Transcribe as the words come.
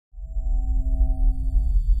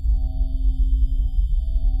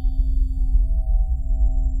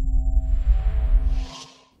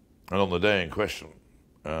And on the day in question,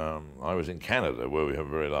 I was in Canada, where we have a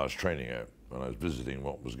very large training out, and I was visiting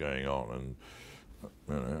what was going on,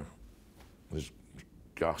 and these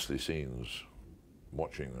ghastly scenes,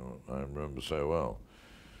 watching them, I remember so well,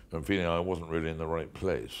 and feeling I wasn't really in the right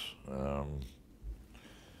place, and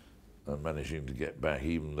managing to get back,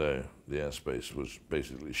 even though the airspace was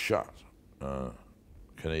basically shut.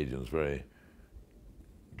 Canadians very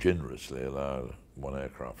generously allowed one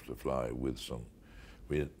aircraft to fly with some.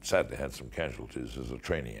 We had sadly had some casualties as a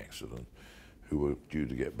training accident who were due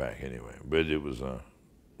to get back anyway. But it was an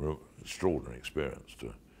extraordinary experience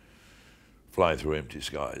to fly through empty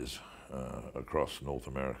skies across North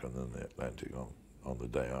America and then the Atlantic on the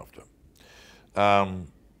day after.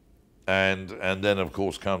 And then, of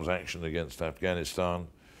course, comes action against Afghanistan,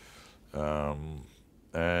 and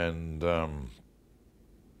then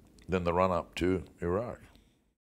the run-up to Iraq.